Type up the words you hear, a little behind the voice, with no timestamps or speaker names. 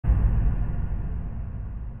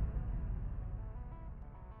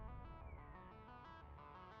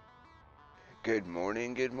Good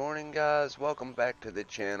morning, guys. Welcome back to the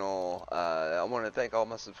channel. I want to thank all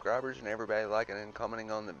my subscribers and everybody liking and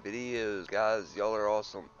commenting on the videos. Guys, y'all are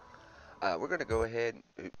awesome. We're going to go ahead.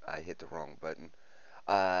 Oop, I hit the wrong button.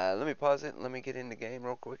 Let me pause it and let me get in the game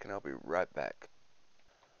real quick and I'll be right back.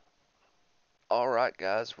 Alright,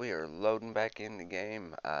 guys, we are loading back in the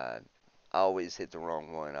game. I always hit the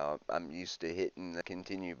wrong one. I'm used to hitting the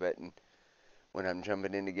continue button when I'm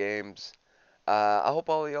jumping into games. I hope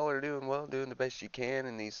all of y'all are doing well, doing the best you can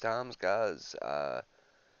in these times, guys. I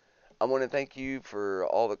want to thank you for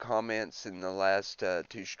all the comments in the last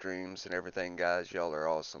two streams and everything, guys. Y'all are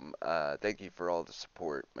awesome. Thank you for all the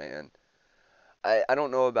support, man. I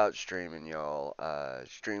don't know about streaming, y'all.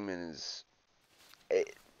 Streaming is. eh,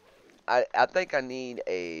 I think I need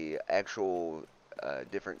a actual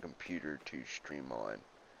different computer to stream on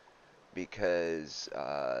because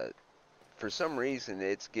for some reason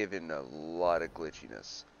it's given a lot of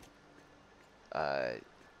glitchiness. Uh,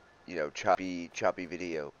 choppy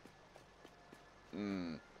video.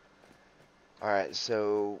 Mm. Alright,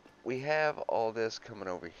 so we have all this coming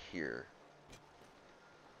over here.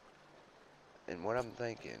 And what I'm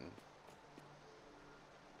thinking,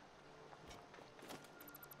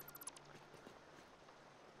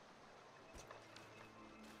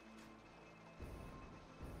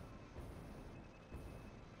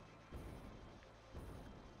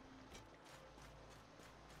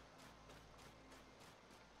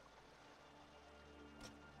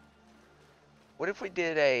 what if we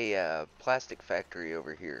did a plastic factory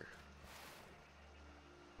over here?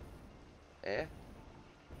 Eh?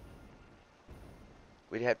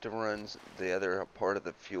 We'd have to run the other part of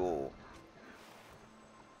the fuel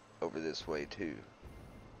over this way too.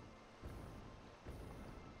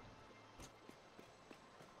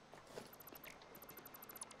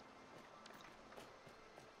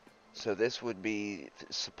 So this would be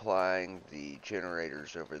supplying the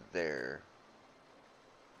generators over there.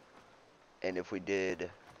 And if we did,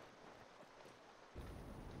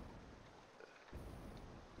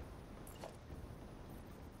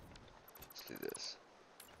 let's do this.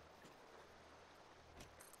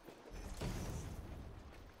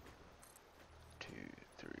 Two,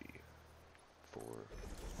 three, four.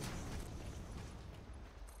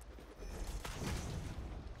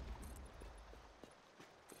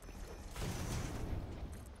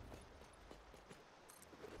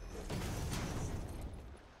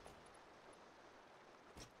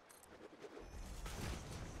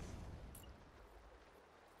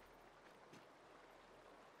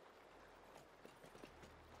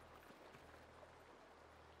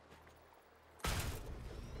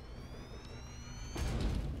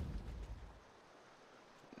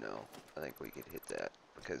 No, I think we could hit that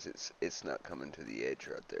because it's not coming to the edge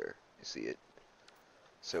right there. You see it?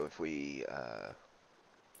 So if we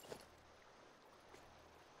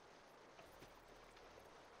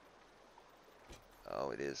oh,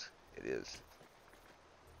 it is. It is.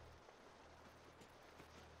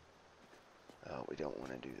 Oh, we don't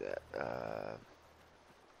want to do that.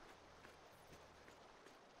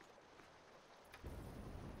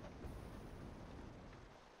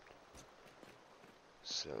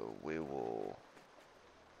 So we will.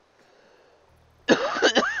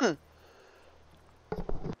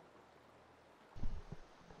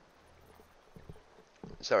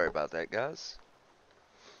 Sorry about that, guys.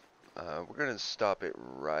 We're gonna stop it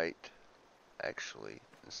right, actually,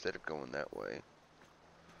 instead of going that way.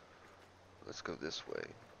 Let's go this way.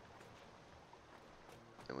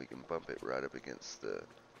 And we can bump it right up against the...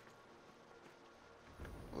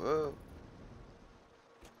 Whoa!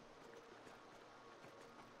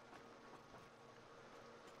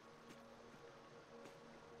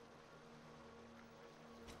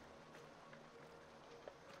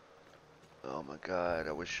 Oh my god,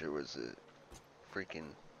 I wish there was a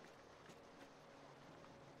freaking...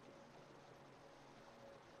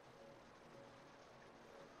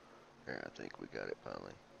 There, I think we got it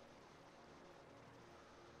finally.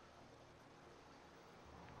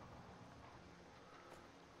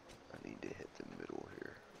 I need to hit the middle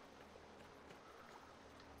here.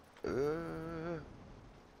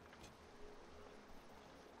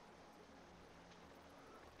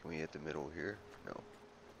 Can we hit the middle here? No.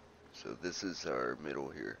 So this is our middle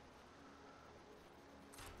here.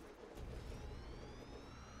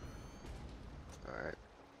 Alright.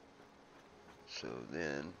 So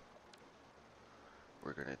then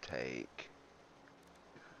we're gonna take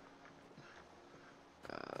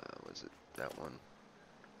was it that one?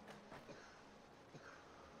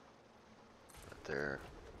 Right there.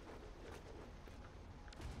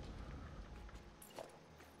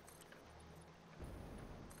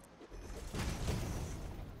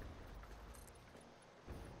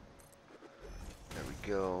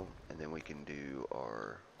 go, and then we can do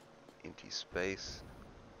our empty space.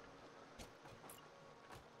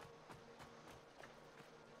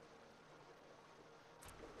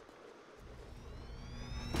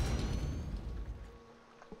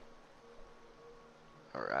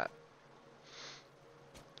 Alright.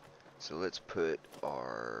 So let's put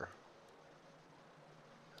our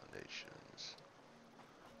foundations,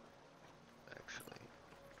 actually,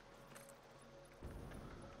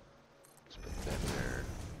 let's put that there.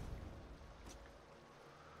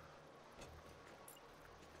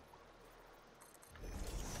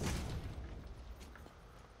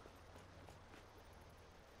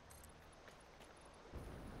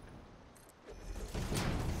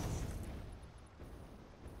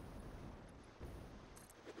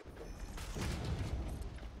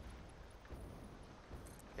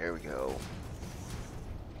 There we go.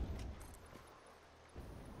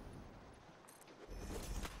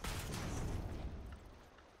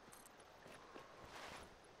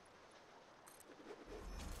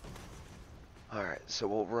 Alright, so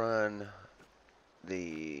we'll run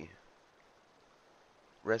the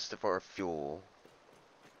rest of our fuel.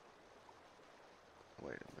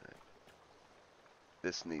 Wait a minute.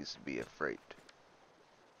 This needs to be a freight.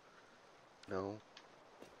 No.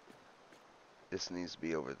 This needs to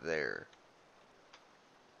be over there.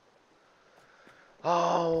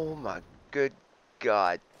 Oh my good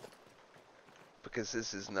God. Because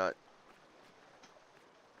this is not...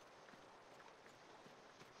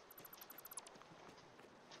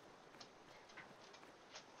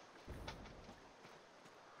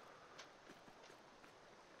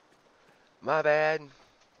 My bad.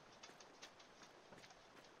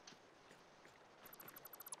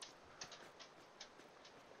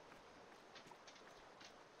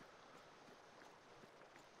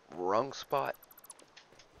 Wrong spot.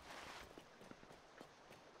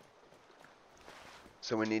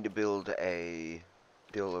 So we need to build a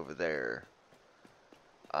deal over there.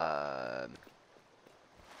 I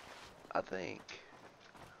think.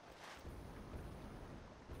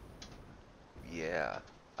 Yeah.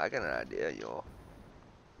 I got an idea, y'all.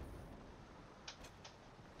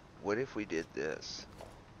 What if we did this?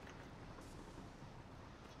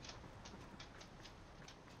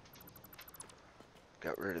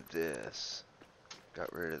 Got rid of this.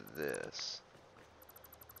 Got rid of this.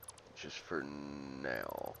 Just for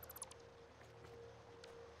now.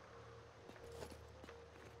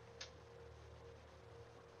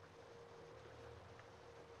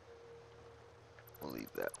 We'll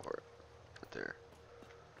leave that part right there.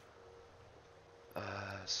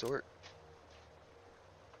 Sort.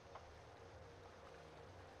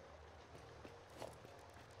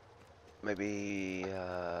 Maybe,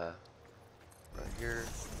 right here.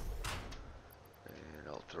 And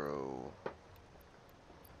I'll throw a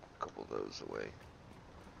couple of those away.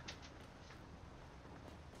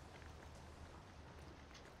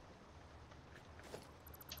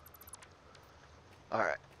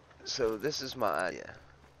 Alright, so this is my idea.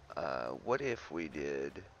 What if we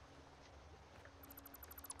did...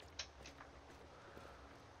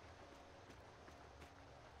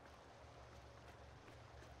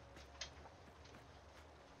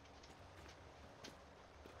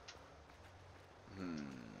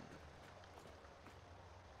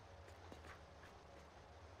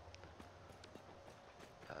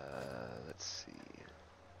 let's see.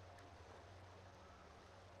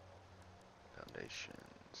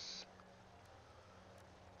 Foundations.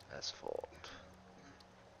 Asphalt.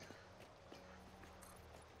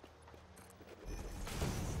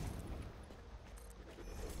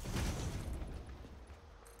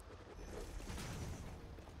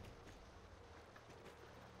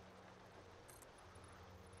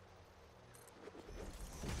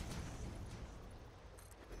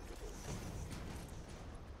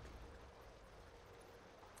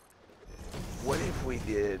 What if we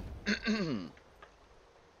did...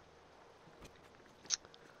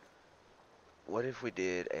 What if we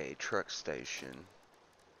did a truck station?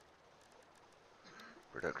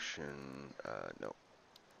 Production, no.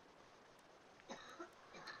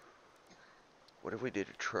 What if we did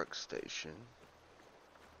a truck station?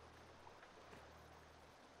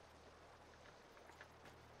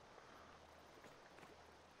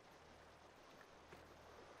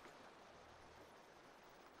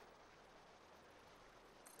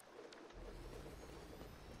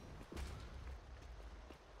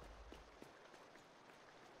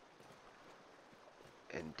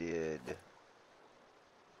 And did...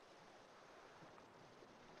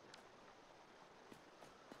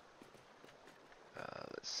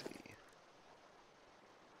 let's see.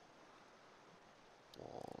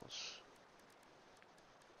 Walls.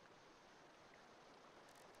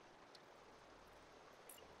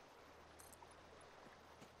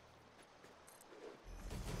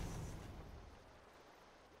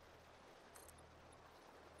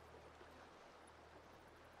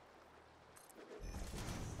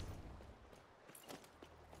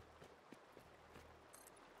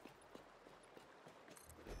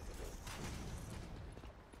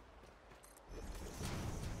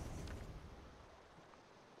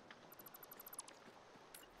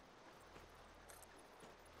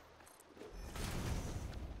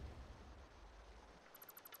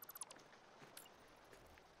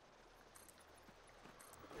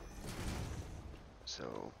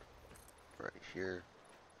 So, right here.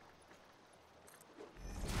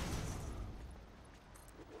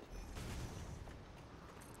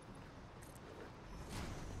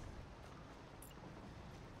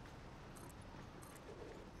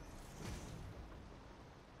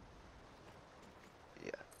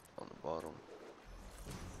 Yeah, on the bottom.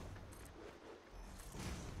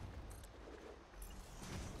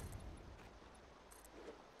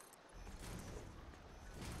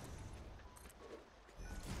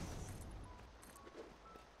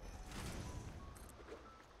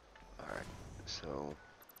 Alright, so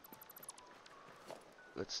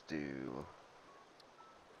let's do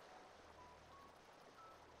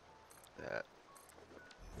that.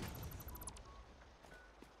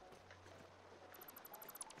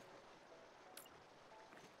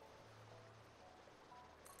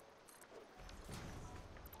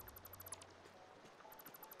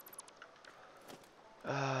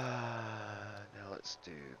 Now let's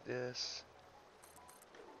do this.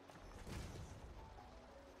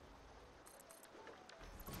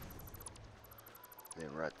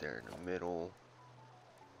 Then right there in the middle,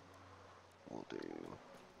 we'll do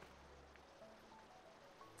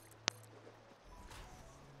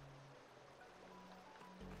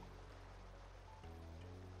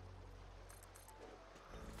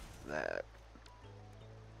that.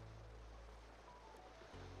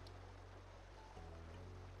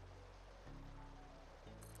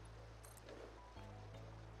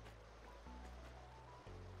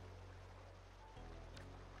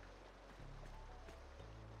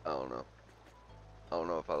 I don't know. I don't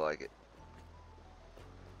know if I like it.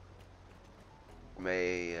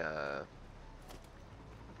 May,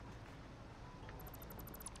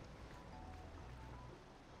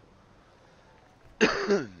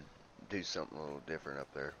 do something a little different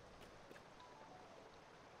up there.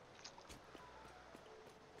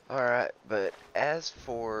 Alright, but as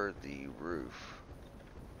for the roof,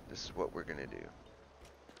 this is what we're gonna do.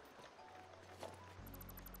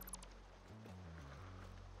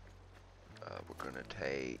 We're gonna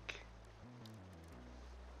take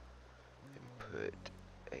and put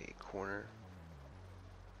a corner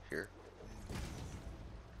here.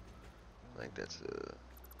 I think that's a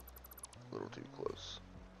little too close.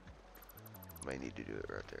 May need to do it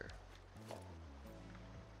right there.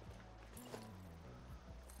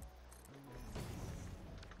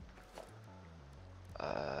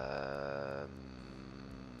 Um,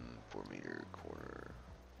 4-meter corner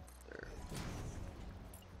there.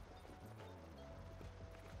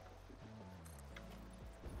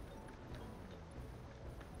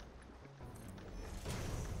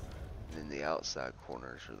 And then the outside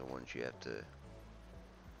corners are the ones you have to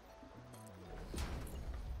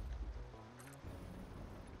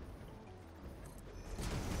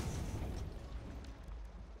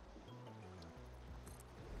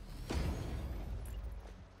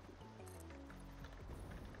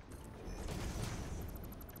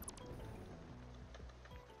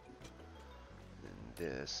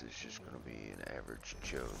this is just going to be an average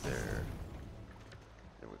Joe there.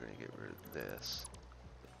 Then we're going to get rid of this.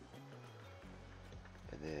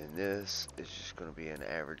 And then this is just going to be an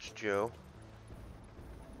average Joe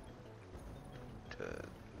to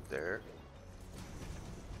there.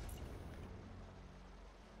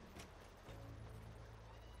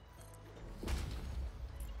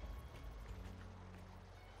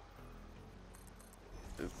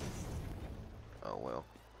 Oop. Oh well.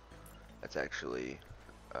 That's actually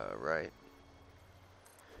right.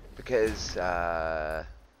 Because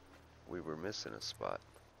we were missing a spot.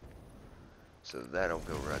 So that'll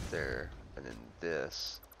go right there. And then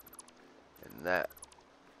this. And that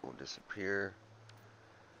will disappear.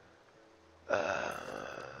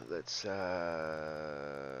 Let's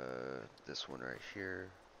this one right here.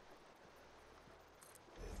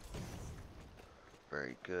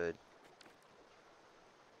 Very good.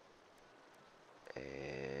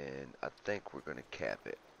 And I think we're gonna cap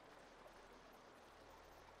it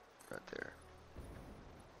right there.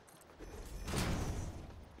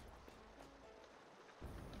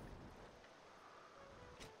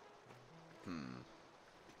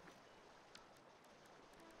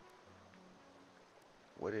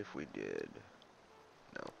 What if we did?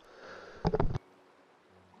 No.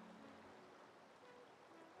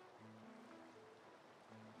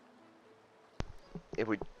 If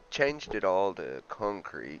we changed it all to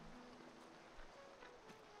concrete,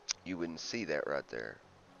 you wouldn't see that right there.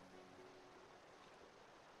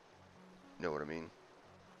 Know what I mean?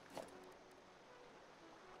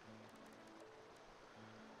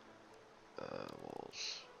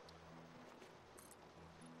 Walls.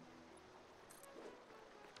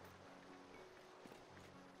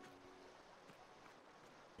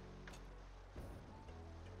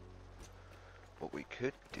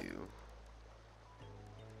 could do.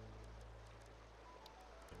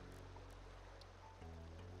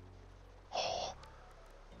 Oh,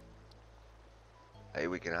 hey,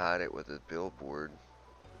 we can hide it with a billboard.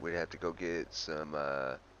 We'd have to go get some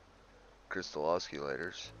crystal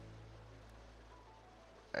oscullators.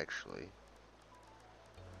 Actually,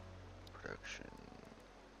 production.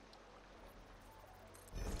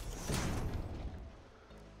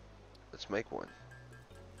 Let's make one.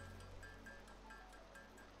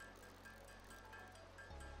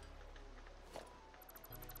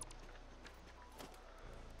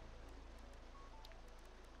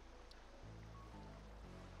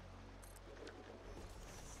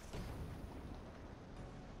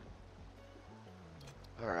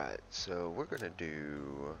 Alright, so we're gonna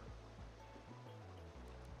do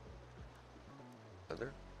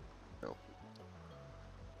other? No.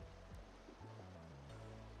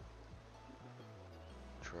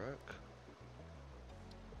 Truck.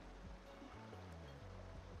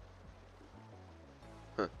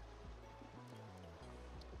 Huh.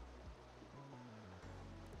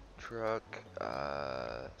 Truck,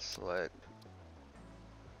 select.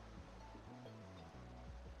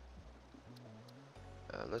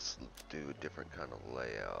 Let's do a different kind of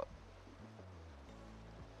layout.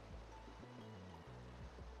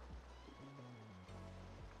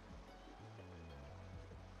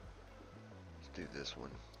 Let's do this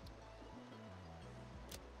one.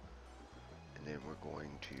 And then we're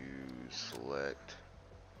going to select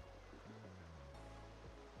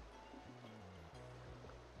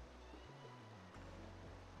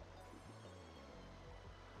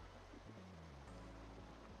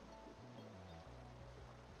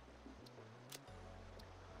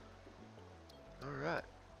alright.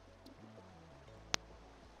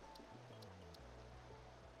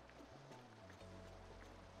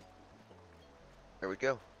 There we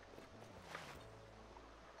go.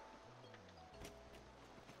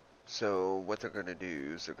 So what they're going to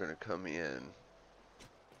do is they're going to come in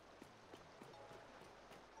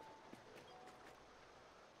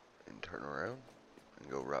and turn around and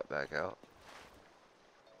go right back out.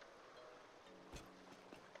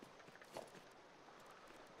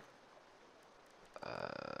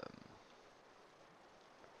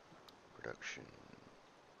 Production.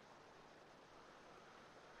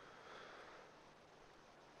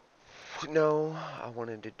 No, I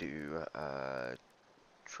wanted to do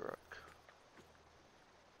truck.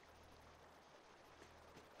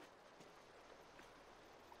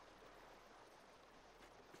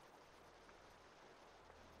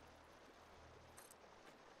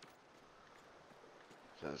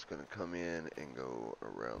 So it's going to come in and go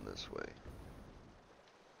around this way.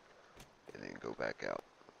 And then go back out.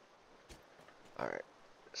 Alright,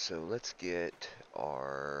 so let's get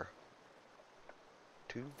our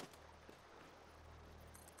 2.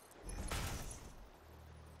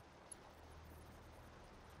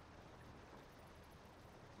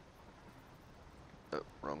 Oh,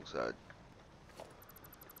 wrong side.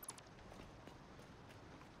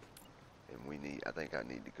 And we need, I think I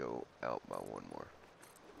need to go out by 1 more.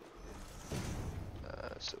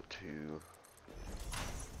 So 2.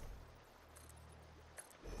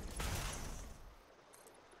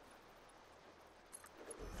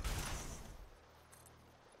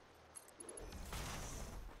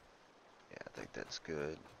 Yeah, I think that's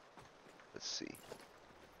good. Let's see.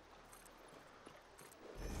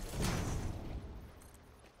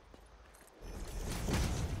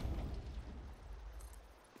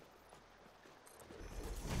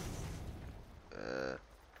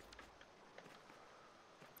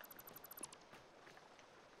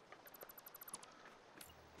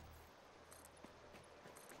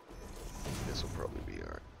 This will probably be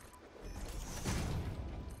alright.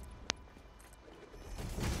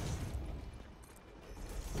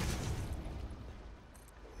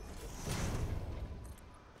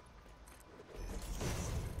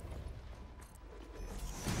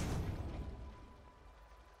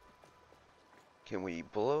 Can we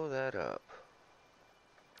blow that up?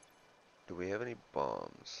 Do we have any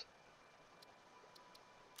bombs?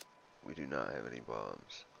 We do not have any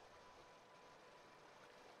bombs.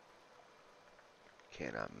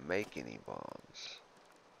 Can I make any bombs?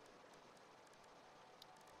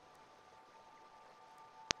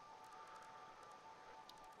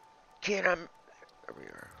 Can I? There we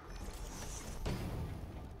are.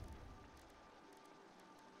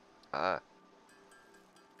 Ah.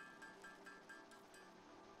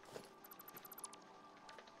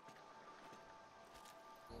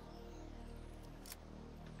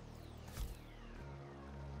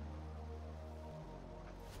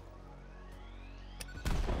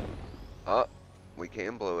 Oh, we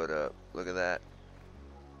can blow it up. Look at that.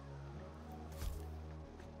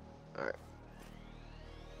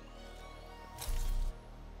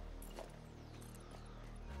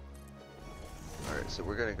 So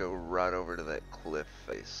we're gonna go right over to that cliff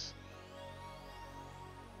face.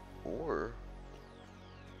 Or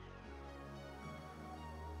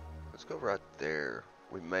let's go right there.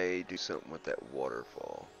 We may do something with that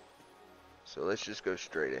waterfall. So let's just go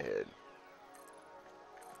straight ahead.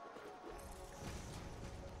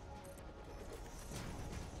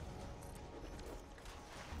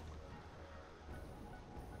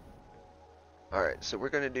 Alright, so we're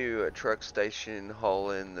gonna do a truck station,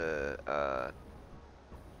 haul in the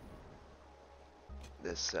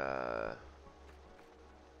this what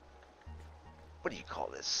do you call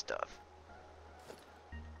this stuff?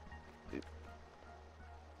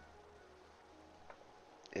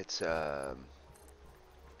 It's alright,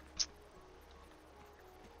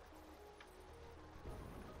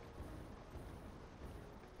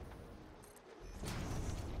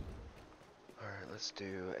 let's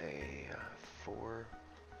do a 4.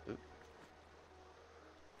 Oop.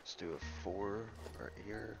 Let's do a 4 right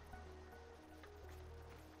here.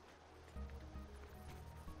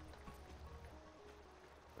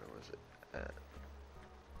 Where was it at?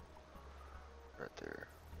 Right there.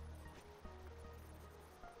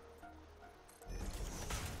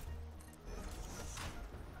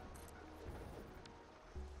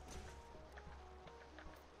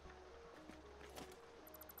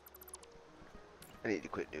 I need to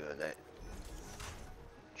quit doing that.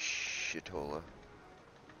 Shitola.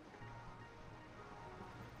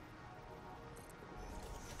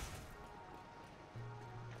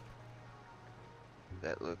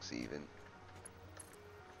 That looks even.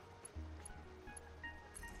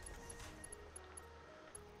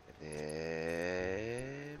 And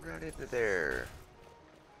then right into there.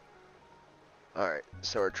 Alright,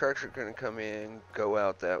 so our trucks are going to come in, go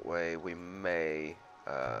out that way. We may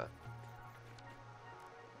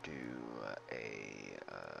do a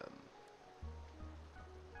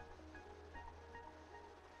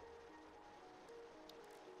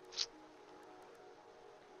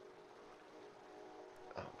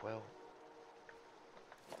oh, well,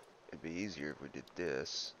 it'd be easier if we did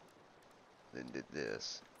this, then did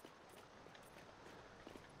this,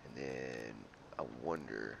 and then I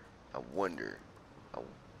wonder,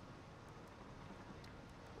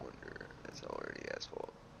 that's already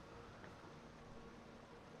asphalt.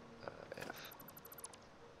 F.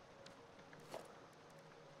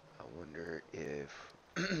 I wonder if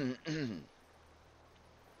you can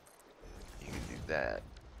do that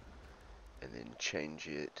and then change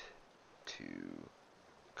it to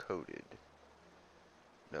coated.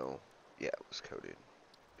 No, yeah, it was coated.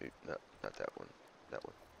 No, not that one. That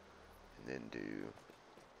one. And then do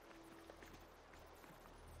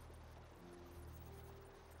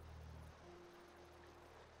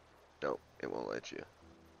no, it won't let you.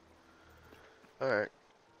 Alright.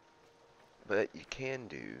 But you can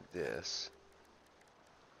do this.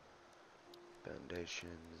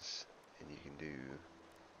 Foundations, and you can do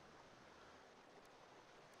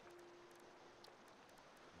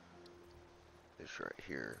this right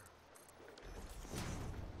here.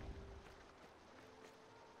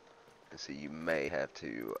 And so you may have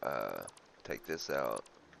to take this out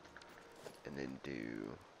and then do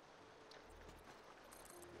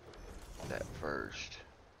that first.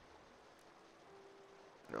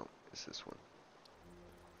 No, it's this one.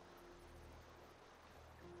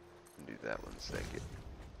 And do that one second.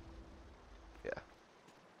 Yeah.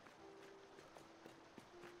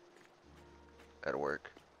 That'll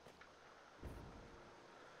work.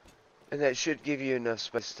 And that should give you enough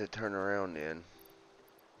space to turn around in.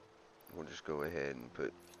 We'll just go ahead and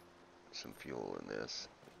put some fuel in this.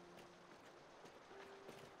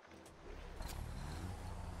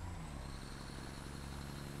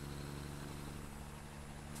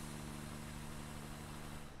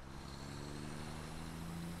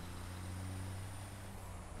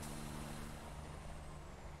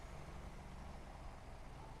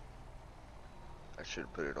 I should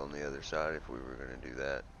have put it on the other side if we were going to do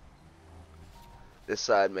that. This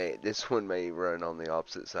one may run on the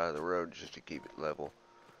opposite side of the road just to keep it level.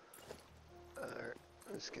 Alright,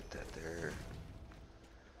 let's get that there.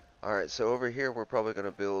 Alright, so over here we're probably going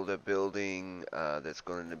to build a building that's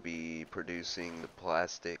going to be producing the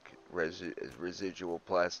plastic, residual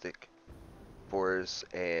plastic for us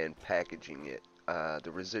and packaging it.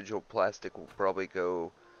 The residual plastic will probably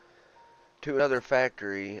go to another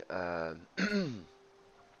factory.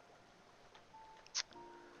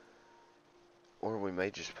 Or we may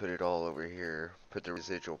just put it all over here. Put the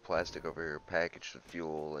residual plastic over here, package the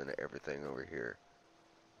fuel and everything over here.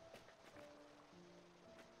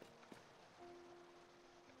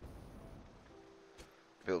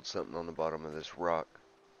 Build something on the bottom of this rock.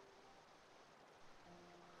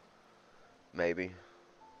 Maybe.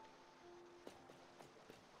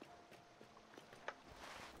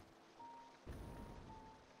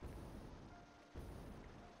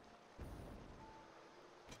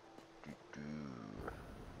 Doo.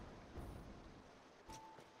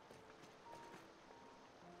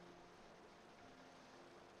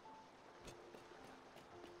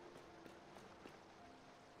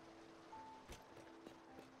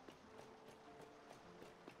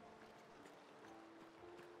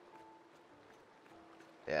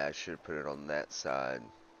 Yeah, I should put it on that side.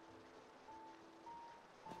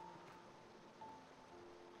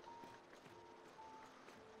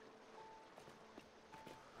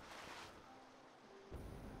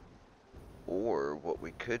 Or what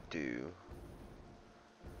we could do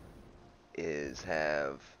is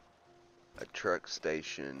have a truck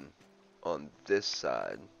station on this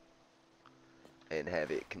side and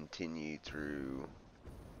have it continue through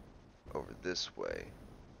over this way.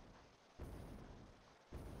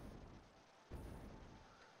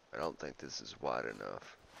 I don't think this is wide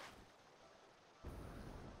enough.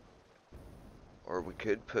 Or we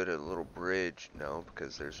could put a little bridge. No,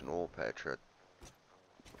 because there's an oil patch right.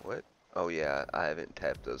 What? Oh yeah, I haven't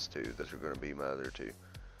tapped those two. Those are going to be my other two.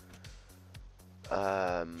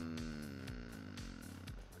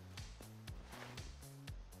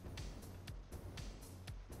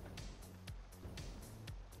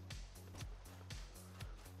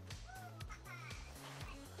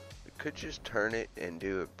 We could just turn it and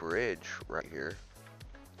do a bridge right here,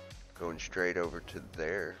 going straight over to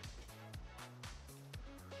there,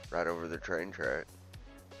 right over the train track.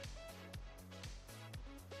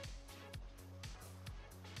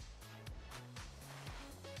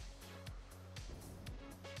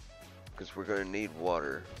 Because we're going to need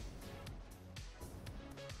water.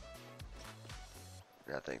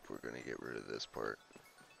 And I think we're going to get rid of this part.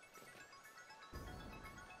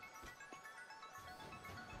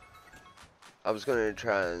 I was going to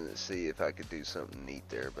try and see if I could do something neat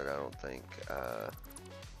there, but I don't think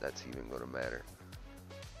that's even going to matter.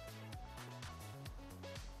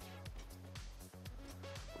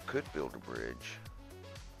 We could build a bridge.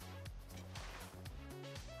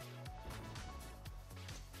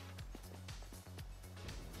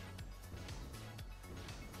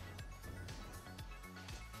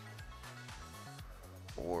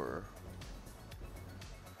 Or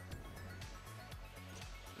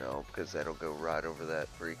no, because that'll go right over that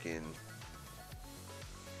freaking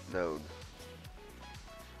node.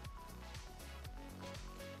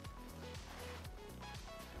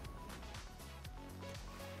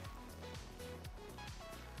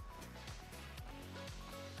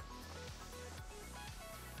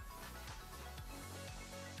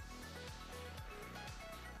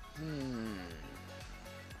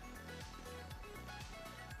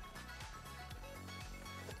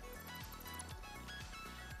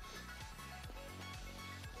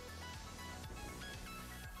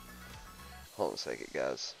 Hold on a second,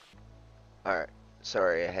 guys. Alright,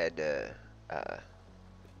 sorry, I had to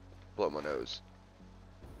blow my nose.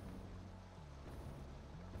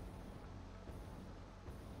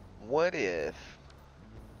 What if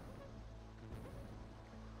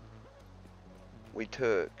we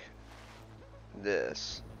took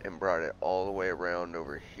this and brought it all the way around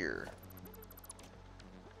over here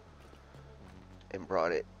and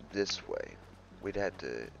brought it this way? We'd have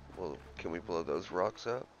to, well, can we blow those rocks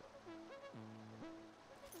up?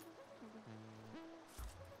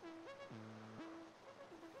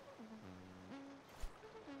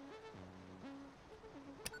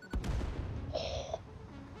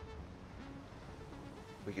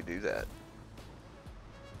 We could do that.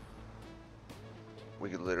 We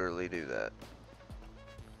could literally do that.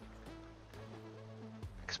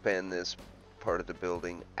 Expand this part of the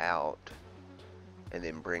building out and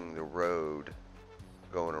then bring the road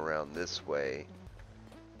going around this way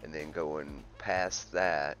and then going past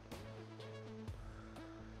that.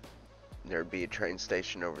 There'd be a train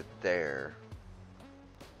station over there.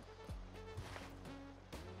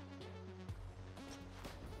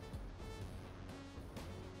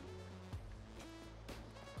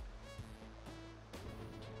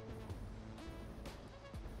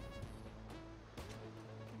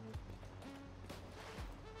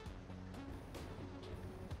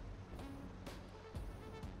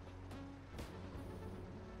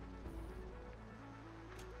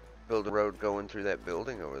 Build a road going through that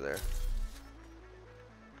building over there.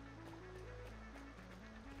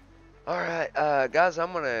 Alright, guys,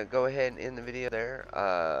 I'm gonna go ahead and end the video there,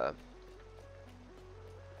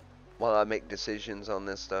 while I make decisions on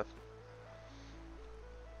this stuff.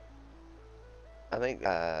 I think,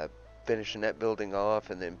 finishing that building off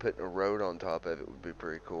and then putting a road on top of it would be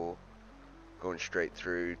pretty cool. going straight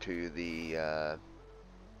through to the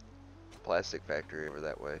plastic factory over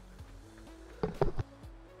that way.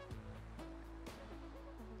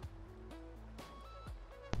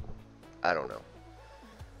 I don't know.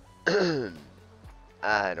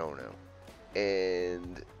 I don't know.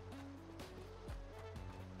 And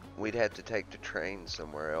we'd have to take the train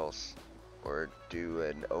somewhere else or do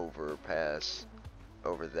an overpass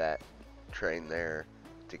over that train there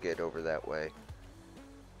to get over that way.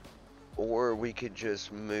 Or we could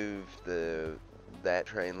just move that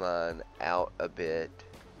train line out a bit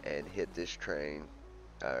and hit this train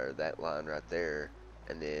or that line right there,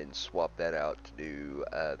 and then swap that out to do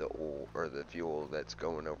the oil or the fuel that's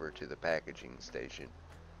going over to the packaging station.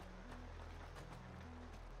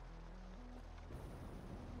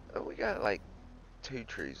 Oh, we got like 2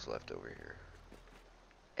 trees left over here.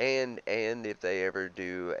 And if they ever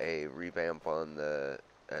do a revamp on the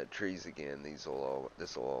trees again, this will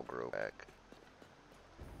all grow back.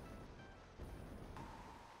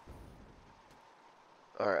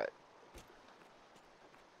 All right,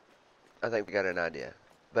 I think we got an idea.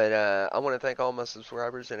 But I want to thank all my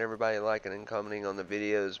subscribers and everybody liking and commenting on the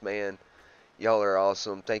videos. Man, y'all are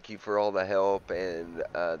awesome. Thank you for all the help and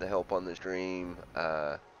the help on the stream.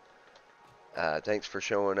 Thanks for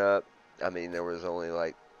showing up. I mean, there was only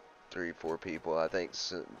like 3 or 4 people. I think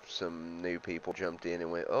some new people jumped in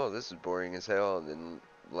and went, "Oh, this is boring as hell," and then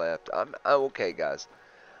left. I'm okay, guys.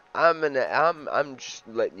 I'm just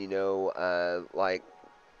letting you know, like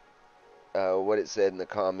what it said in the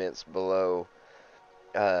comments below,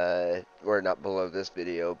 or not below this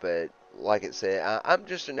video, but like it said, I'm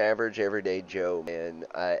just an average everyday Joe, man,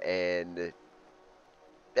 and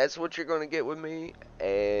that's what you're gonna get with me,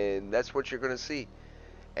 and that's what you're gonna see.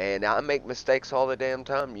 And I make mistakes all the damn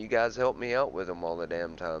time. You guys help me out with them all the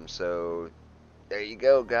damn time. So there you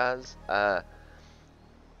go, guys. But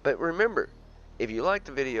remember, if you like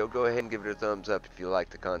the video, go ahead and give it a thumbs up. If you like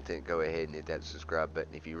the content, go ahead and hit that subscribe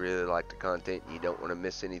button. If you really like the content and you don't want to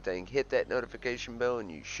miss anything, hit that notification bell and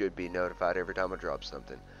you should be notified every time I drop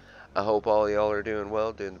something. I hope all y'all are doing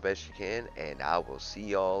well, doing the best you can, and I will see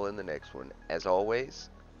y'all in the next one. As always,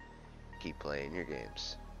 keep playing your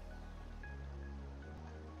games.